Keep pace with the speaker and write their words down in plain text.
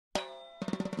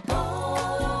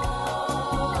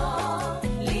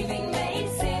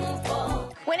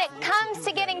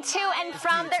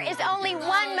from, there is only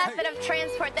one method of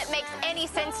transport that makes any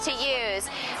sense to use.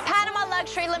 Panama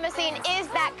Luxury Limousine is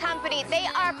that company. They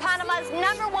are Panama's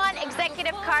 #1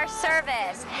 executive car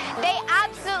service. They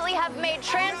absolutely have made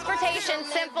transportation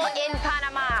simple in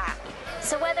Panama.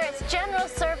 So whether it's general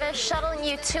service shuttling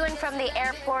you to and from the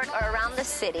airport or around the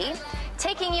city,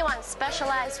 taking you on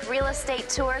specialized real estate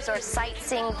tours or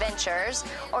sightseeing ventures,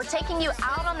 or taking you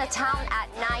out on the town at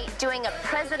night doing a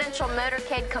presidential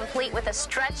motorcade complete with a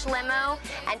stretch limo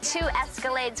and 2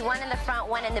 Escalades, one in the front,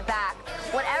 one in the back.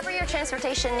 Whatever your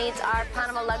transportation needs are,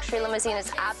 Panama Luxury Limousine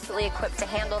is absolutely equipped to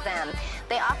handle them.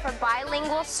 They offer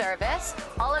bilingual service.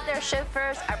 All of their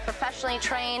chauffeurs are professionally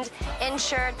trained,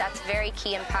 insured, that's very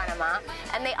key in Panama,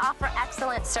 and they offer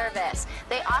excellent service.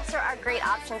 They also are great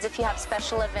options if you have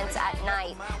special events at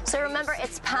night. So remember,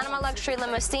 it's Panama Luxury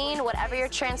Limousine. Whatever your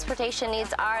transportation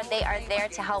needs are, they are there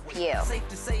to help you.